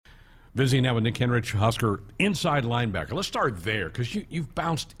Visiting now with Nick Henrich, Husker inside linebacker. Let's start there because you've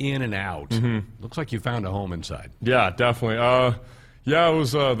bounced in and out. Mm-hmm. Looks like you found a home inside. Yeah, definitely. It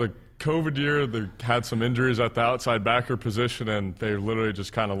was the COVID year. They had some injuries at the outside backer position, and they literally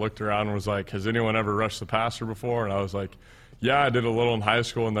just kind of looked around and was like, has anyone ever rushed the passer before? And I was like, yeah, I did a little in high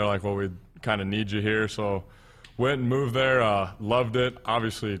school. And they're like, well, we kind of need you here. So went and moved there, loved it.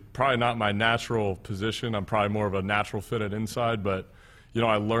 Obviously, probably not my natural position. I'm probably more of a natural fit at inside, but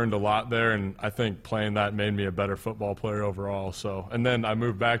I learned a lot there, and I think playing that made me a better football player overall. So, and then I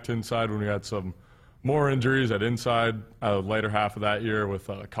moved back to inside when we had some more injuries at inside later half of that year with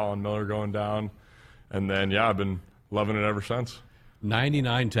Colin Miller going down. And then, I've been loving it ever since.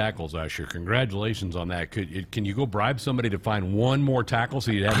 99 tackles, Usher. Congratulations on that. Can you go bribe somebody to find one more tackle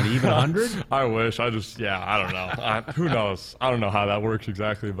so you'd have an even 100? I wish. I don't know. Who knows? I don't know how that works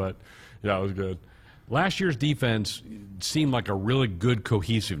exactly, but, it was good. Last year's defense seemed like a really good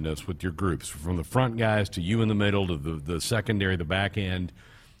cohesiveness with your groups, from the front guys to you in the middle to the secondary, the back end.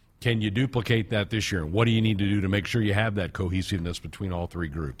 Can you duplicate that this year? And what do you need to do to make sure you have that cohesiveness between all three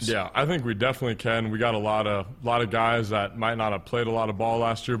groups? Yeah, I think we definitely can. We got a lot of guys that might not have played a lot of ball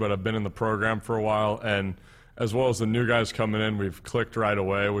last year but have been in the program for a while. And as well as the new guys coming in, we've clicked right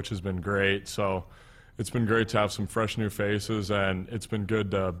away, which has been great. So it's been great to have some fresh new faces, and it's been good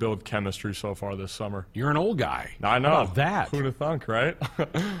to build chemistry so far this summer. You're an old guy. I know. How about that? Who'd have thunk, right?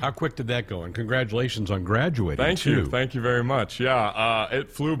 How quick did that go? And congratulations on graduating, too. Thank you very much. Yeah, it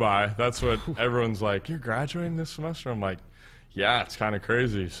flew by. That's what everyone's like, you're graduating this semester? I'm like, yeah, it's kind of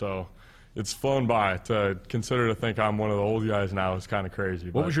crazy. So it's flown by. To consider to think I'm one of the old guys now is kind of crazy.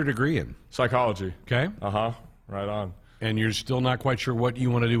 What was your degree in? Psychology. Okay. Right on. And you're still not quite sure what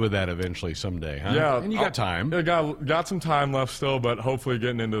you want to do with that eventually someday, huh? Yeah. And you got time. I got some time left still, but hopefully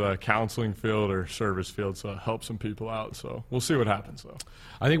getting into the counseling field or service field to help some people out. So we'll see what happens, though.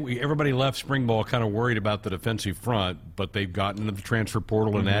 I think everybody left spring ball kind of worried about the defensive front, but they've gotten into the transfer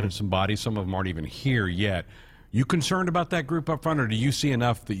portal and added some bodies. Some of them aren't even here yet. You concerned about that group up front, or do you see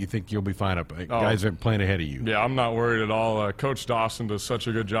enough that you think you'll be fine up? Guys are playing ahead of you. Yeah, I'm not worried at all. Coach Dawson does such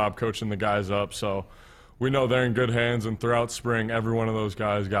a good job coaching the guys up, so we know they're in good hands, and throughout spring, every one of those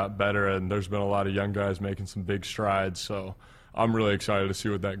guys got better, and there's been a lot of young guys making some big strides. So I'm really excited to see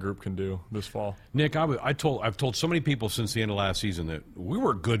what that group can do this fall. Nick, I've told so many people since the end of last season that we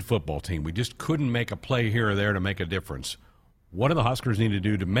were a good football team. We just couldn't make a play here or there to make a difference. What do the Huskers need to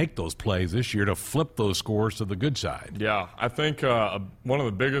do to make those plays this year to flip those scores to the good side? Yeah, I think one of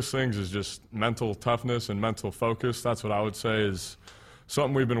the biggest things is just mental toughness and mental focus. That's what I would say is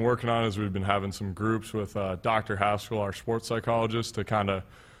something we've been working on. Is we've been having some groups with Dr. Haskell, our sports psychologist, to kind of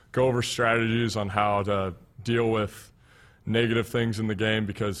go over strategies on how to deal with negative things in the game,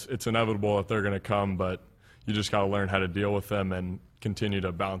 because it's inevitable that they're going to come, but you just got to learn how to deal with them and continue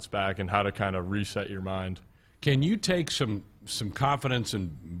to bounce back and how to kind of reset your mind. Can you take some confidence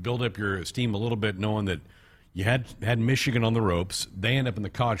and build up your esteem a little bit, knowing that you had Michigan on the ropes? They end up in the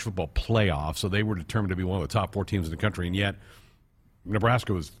college football playoff, so they were determined to be one of the top 4 teams in the country, and yet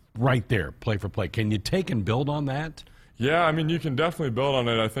Nebraska was right there, play for play. Can you take and build on that? Yeah, I mean, you can definitely build on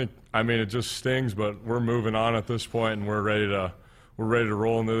it. It just stings, but we're moving on at this point, and we're ready to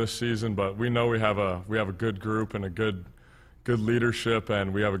roll into this season. But we know we have a good group and a good leadership,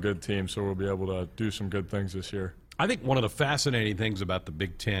 and we have a good team, so we'll be able to do some good things this year. I think one of the fascinating things about the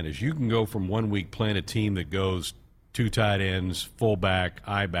Big Ten is you can go from 1 week playing a team that goes 2 tight ends, fullback,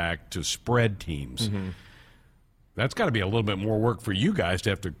 I-back, to spread teams. Mm-hmm. That's got to be a little bit more work for you guys to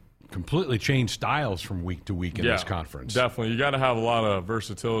have to completely change styles from week to week in this conference. Definitely. You got to have a lot of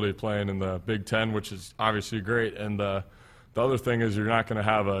versatility playing in the Big Ten, which is obviously great. And the other thing is you're not going to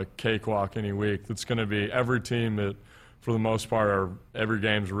have a cakewalk any week. It's going to be every team that, for the most part, every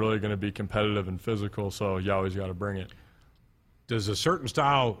game's really going to be competitive and physical, so you always got to bring it. Does a certain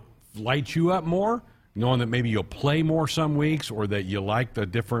style light you up more, knowing that maybe you'll play more some weeks, or that you like the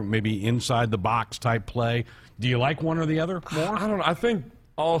different, maybe inside-the-box type play? Do you like one or the other more? I don't know. I think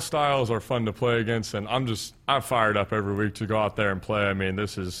all styles are fun to play against, and I'm fired up every week to go out there and play. I mean,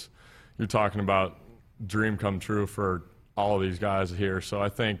 you're talking about dream come true for all of these guys here. So I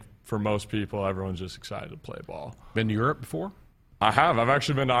think for most people, everyone's just excited to play ball. Been to Europe before? I have. I've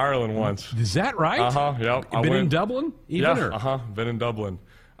actually been to Ireland once. Is that right? Yep. Been in Dublin? Been in Dublin.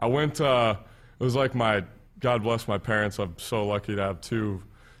 I went, it was like God bless my parents. I'm so lucky to have 2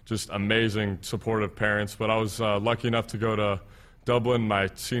 just amazing, supportive parents. But I was lucky enough to go to Dublin my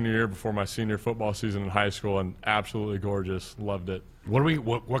senior year before my senior football season in high school, and absolutely gorgeous. Loved it.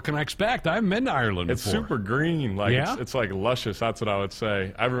 What can I expect? I haven't been to Ireland It's before. super green. Like Yeah? it's like luscious. That's what I would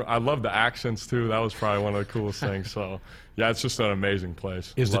say. I love the accents too. That was probably one of the coolest things. So yeah, it's just an amazing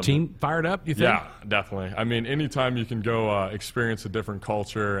place. Is the Loved team fired up, you think? Yeah, definitely. I mean, anytime you can go experience a different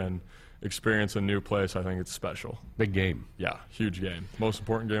culture and experience a new place, I think it's special. Big game. Yeah, huge game. Most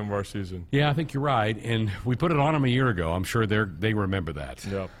important game of our season. Yeah, I think you're right. And we put it on them a year ago. I'm sure they remember that.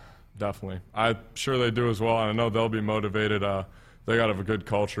 Yep, definitely. I'm sure they do as well. And I know they'll be motivated. They got a good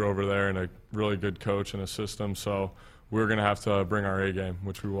culture over there and a really good coach and a system. So we're going to have to bring our A game,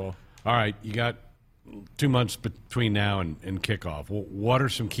 which we will. All right, you got 2 months between now and kickoff. What are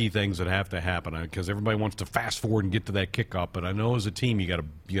some key things that have to happen? Because everybody wants to fast forward and get to that kickoff, but I know as a team you got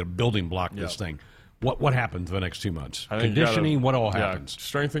to building block this thing. What happens the next 2 months? Conditioning, what all happens?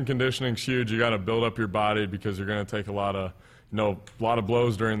 Strength and conditioning is huge. You got to build up your body because you're going to take a lot of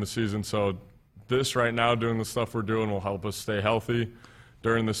blows during the season. So this right now, doing the stuff we're doing, will help us stay healthy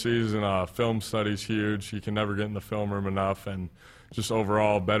during the season. Film study's huge. You can never get in the film room enough, and just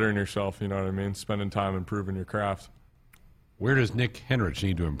overall bettering yourself, you know what I mean? Spending time improving your craft. Where does Nick Henrich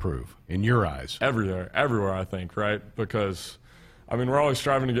need to improve, in your eyes? Everywhere, I think, right? Because, I mean, we're always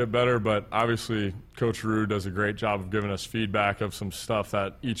striving to get better, but obviously Coach Rue does a great job of giving us feedback of some stuff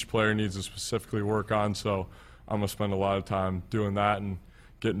that each player needs to specifically work on, so I'm going to spend a lot of time doing that and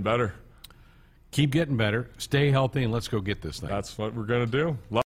getting better. Keep getting better, stay healthy, and let's go get this thing. That's what we're going to do.